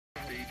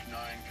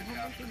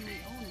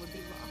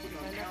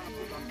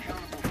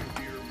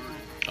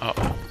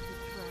Uh-oh.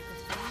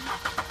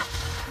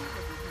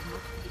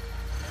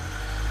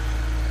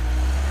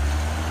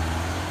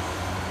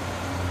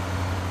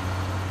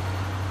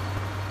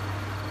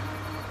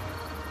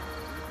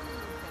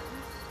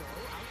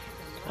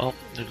 Well,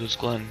 there goes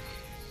Glenn.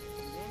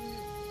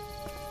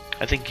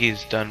 I think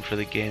he's done for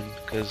the game,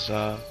 because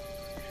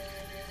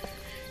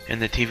in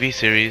the TV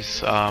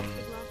series,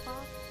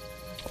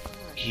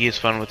 he is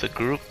fun with a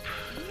group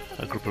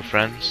of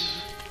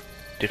friends,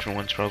 different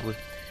ones probably,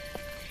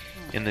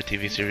 in the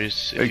TV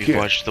series, if you've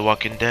watched The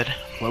Walking Dead.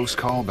 Close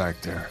call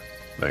back there.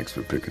 Thanks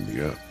for picking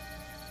me up.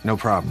 No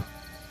problem.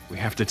 We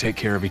have to take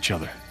care of each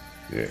other.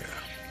 Yeah,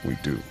 we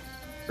do.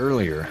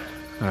 Earlier,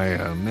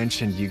 I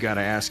mentioned you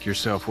gotta ask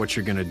yourself what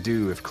you're gonna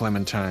do if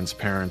Clementine's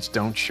parents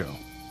don't show.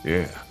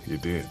 Yeah, you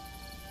did.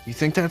 You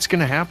think that's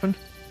gonna happen?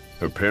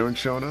 Her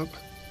parents showed up?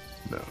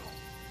 No,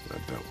 I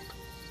don't.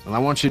 Well, I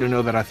want you to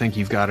know that I think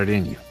you've got it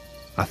in you.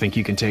 I think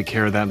you can take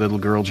care of that little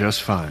girl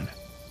just fine.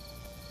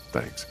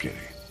 Thanks, Kenny.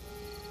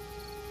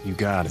 You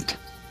got it.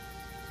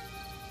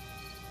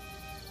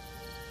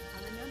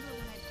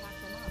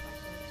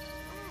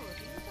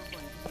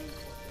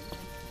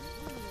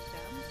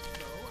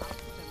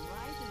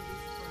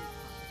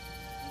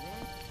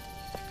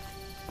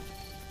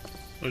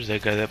 Where's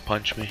that guy that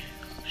punched me?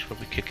 I should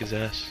probably kick his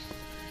ass.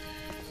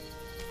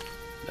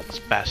 That's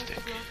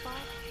spastic.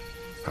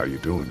 How you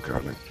doing,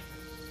 Carly?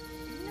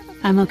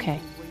 I'm okay.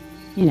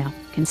 You know,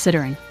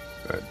 considering.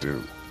 I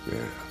do,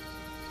 yeah.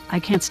 I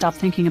can't stop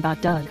thinking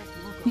about Doug.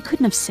 We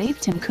couldn't have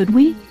saved him, could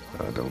we?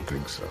 I don't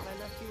think so.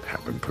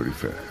 Happened pretty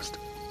fast.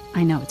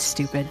 I know it's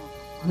stupid.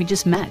 We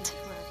just met.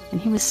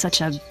 And he was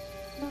such a...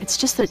 It's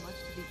just that...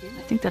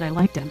 I think that I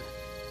liked him.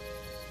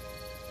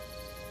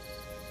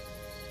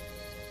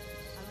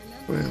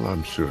 Well,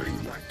 I'm sure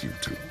he liked you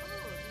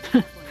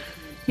too.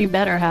 You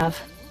better have.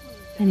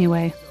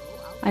 Anyway,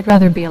 I'd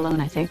rather be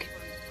alone, I think.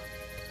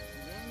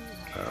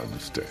 I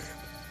understand.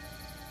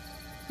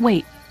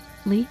 Wait,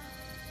 Lee?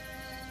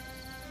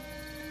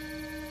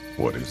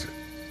 What is it?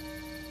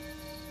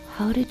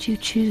 How did you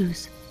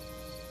choose?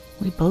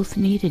 We both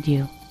needed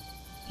you.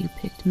 You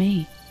picked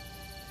me.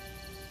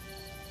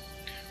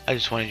 I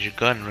just wanted your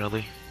gun,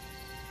 really.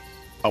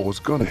 I was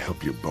gonna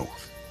help you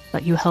both.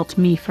 But you helped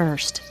me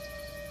first.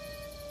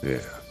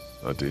 Yeah,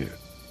 I did.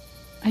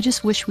 I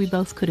just wish we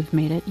both could have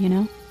made it, you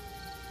know?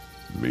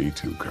 Me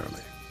too,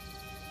 Carly.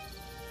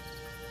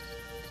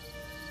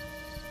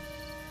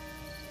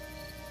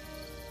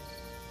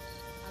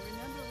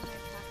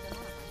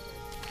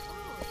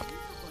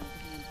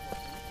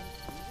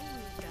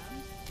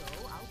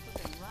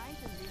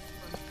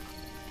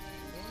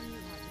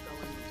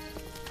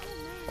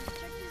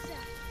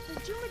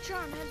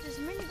 Jumatron had this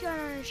minigun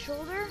on his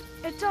shoulder.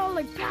 It's all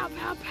like pow,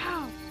 pow,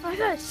 pow. I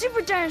thought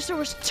Super Dinosaur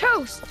was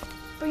toast.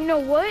 But you know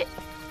what?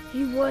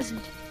 He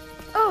wasn't.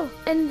 Oh,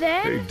 and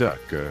then... Hey, Duck,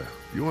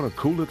 you wanna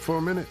cool it for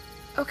a minute?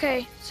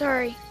 Okay,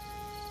 sorry.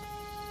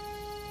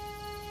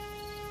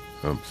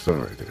 I'm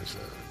sorry, there's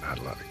not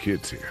a lot of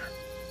kids here.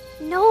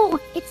 No,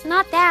 it's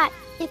not that.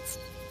 It's...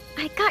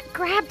 I got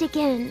grabbed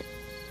again.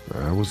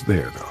 I was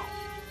there, though.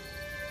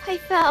 I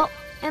fell,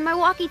 and my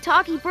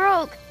walkie-talkie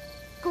broke.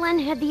 Glenn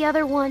had the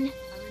other one.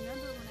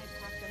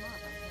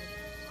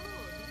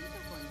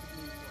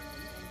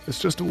 It's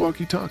just a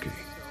walkie-talkie.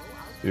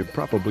 It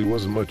probably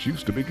wasn't much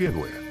use to begin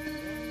with.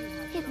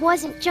 It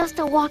wasn't just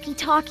a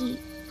walkie-talkie.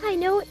 I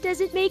know it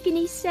doesn't make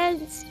any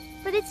sense,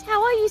 but it's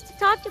how I used to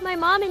talk to my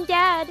mom and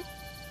dad.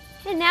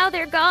 And now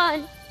they're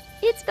gone.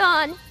 It's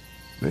gone.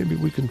 Maybe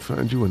we can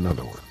find you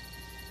another one.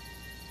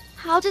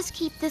 I'll just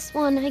keep this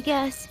one, I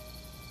guess.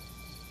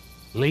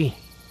 Lee,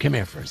 come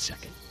here for a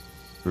second.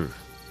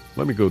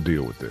 Let me go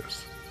deal with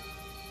this.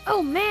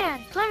 Oh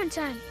man,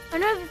 Clementine,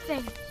 another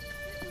thing.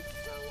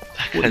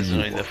 That guy's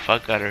annoying the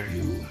fuck out of her.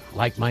 You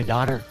like my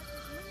daughter?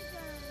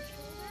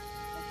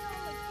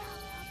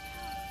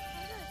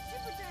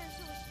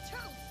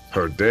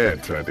 Her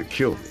dad tried to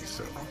kill me,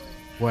 so...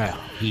 Well,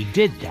 he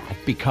did that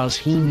because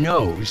he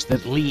knows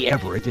that Lee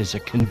Everett is a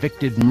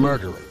convicted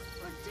murderer.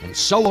 And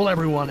so will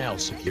everyone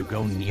else if you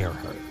go near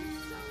her.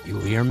 You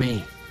hear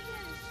me?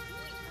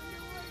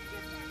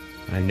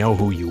 I know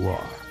who you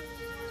are.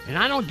 And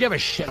I don't give a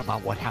shit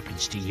about what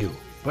happens to you.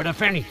 But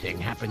if anything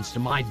happens to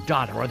my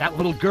daughter or that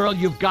little girl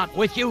you've got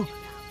with you,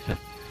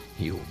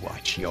 you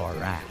watch your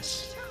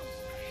ass.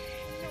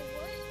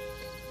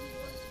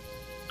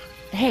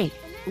 Hey,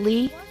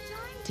 Lee,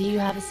 do you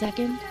have a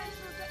second?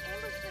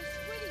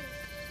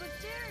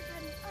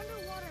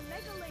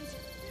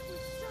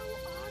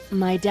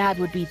 My dad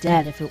would be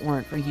dead if it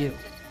weren't for you.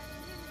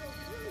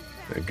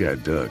 That guy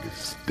Doug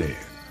is dead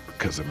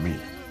because of me.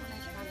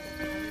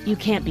 You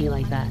can't be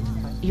like that.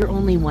 You're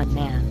only one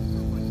man.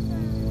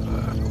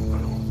 I don't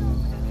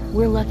know.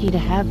 We're lucky to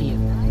have you.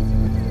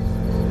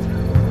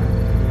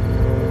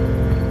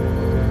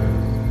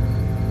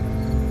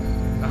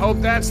 I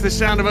hope that's the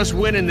sound of us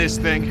winning this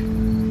thing.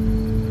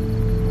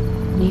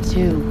 Me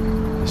too.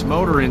 This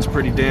motor inn's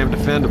pretty damn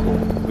defendable.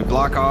 We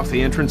block off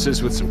the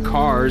entrances with some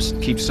cars,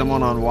 keep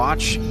someone on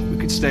watch.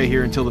 could stay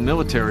here until the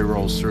military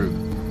rolls through.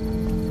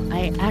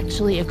 I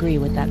actually agree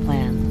with that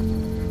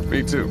plan.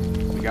 Me too.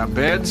 We got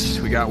beds,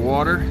 we got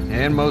water,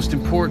 and most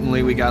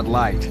importantly, we got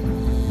light.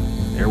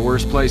 There are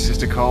worse places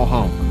to call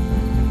home.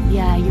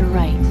 Yeah, you're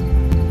right.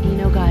 You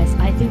know, guys,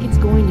 I think it's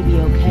going to be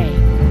okay.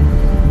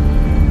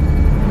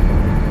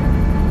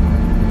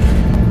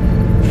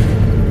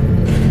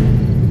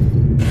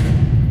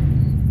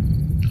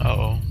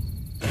 Uh-oh.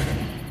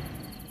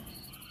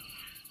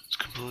 It's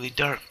completely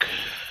dark.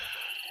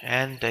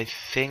 And I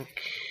think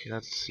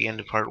that's the end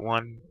of part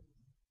 1.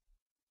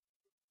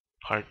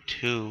 Part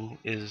 2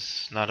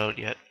 is not out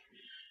yet.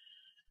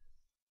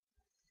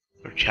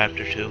 Or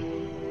chapter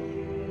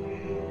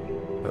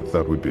 2. I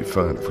thought we'd be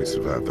fine if we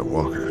survived the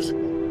walkers.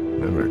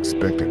 Never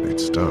expected they'd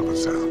starve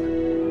us out.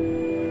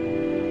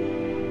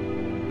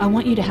 I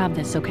want you to have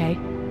this, okay?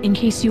 In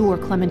case you or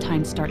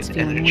Clementine starts An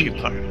feeling energy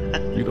weak. bar.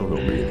 You don't owe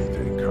me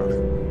anything, Carly.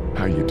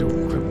 How you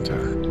doing,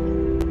 Clementine?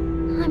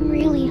 I'm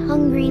really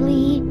hungry,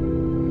 Lee.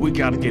 We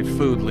gotta get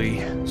food,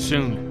 Lee.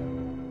 Soon.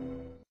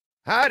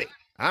 Howdy,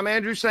 I'm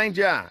Andrew St.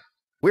 John.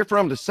 We're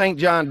from the St.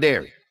 John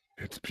Dairy.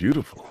 It's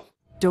beautiful.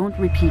 Don't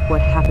repeat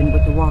what happened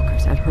with the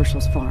walkers at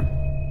Herschel's farm.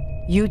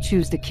 You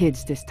choose the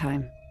kids this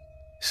time.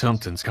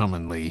 Something's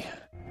coming, Lee.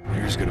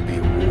 There's gonna be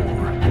a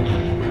war.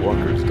 The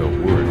walkers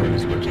don't worry about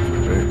as much as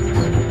the bandits.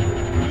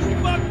 You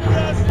fucked with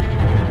us!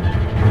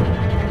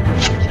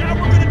 Now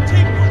we're gonna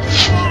take what we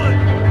want!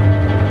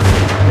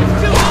 There's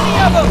too many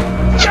of them!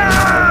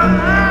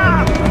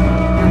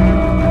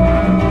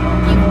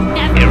 You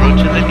never Arrow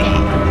to the knee.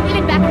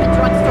 even back at the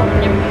drugstore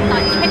whenever you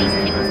thought Kenny's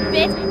kid was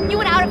bit, you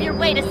went out of your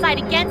way to side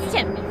against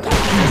him.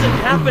 This isn't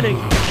happening!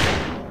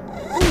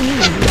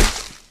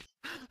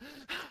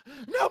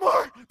 No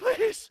more,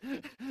 please!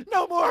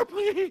 No more,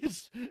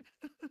 please!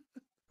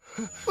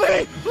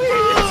 Please,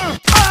 please!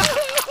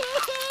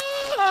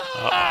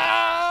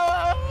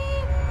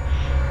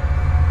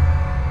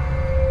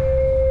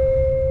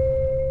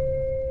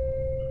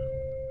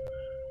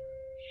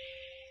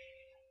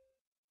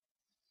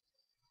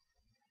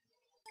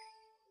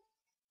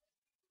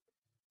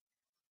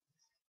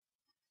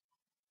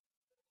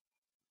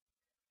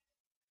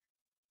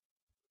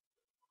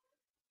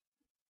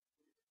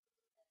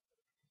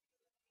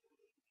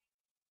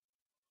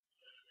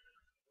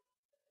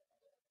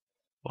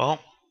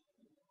 Well,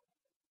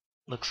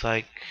 looks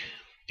like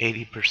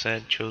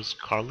 80% chose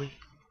Carly.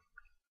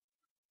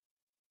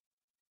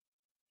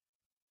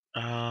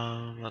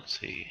 Let's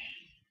see.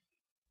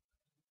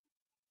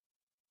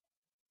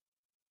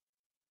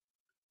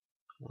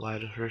 Lie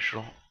to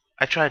Herschel.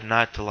 I tried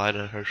not to lie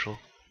to Herschel.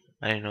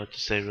 I didn't know what to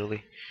say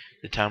really.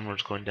 The timer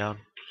was going down.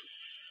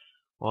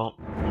 Well,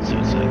 let's see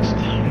what's next.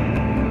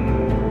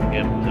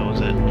 Yep, that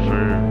was it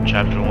for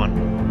chapter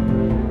 1.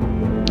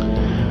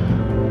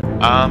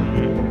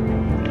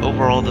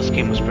 Overall this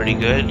game was pretty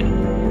good,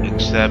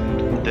 except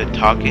the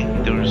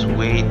talking. There was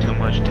way too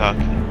much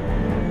talking.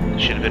 There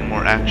should have been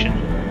more action.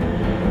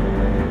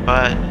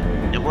 But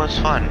it was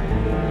fun.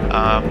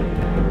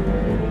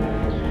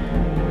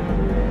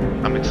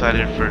 I'm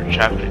excited for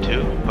chapter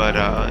 2, but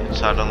it's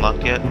not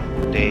unlocked yet.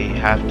 They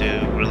have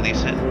to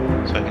release it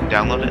so I can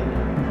download it.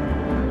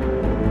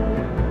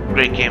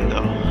 Great game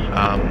though.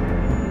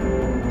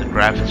 The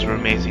graphics were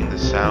amazing, the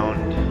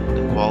sound,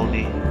 the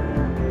quality.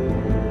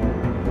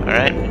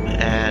 Alright,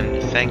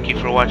 and thank you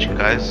for watching,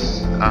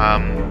 guys.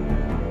 I'm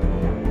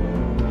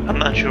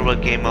not sure what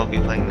game I'll be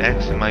playing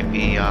next. It might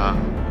be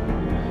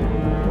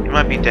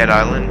Dead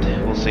Island,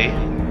 we'll see.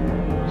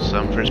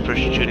 Some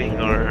first-person shooting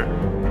or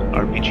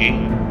RPG.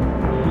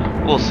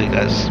 We'll see,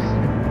 guys.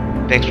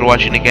 Thanks for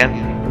watching again,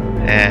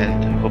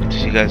 and hope to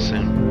see you guys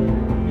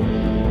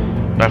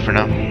soon. Bye for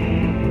now.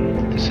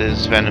 This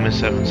is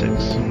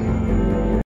Venomous76.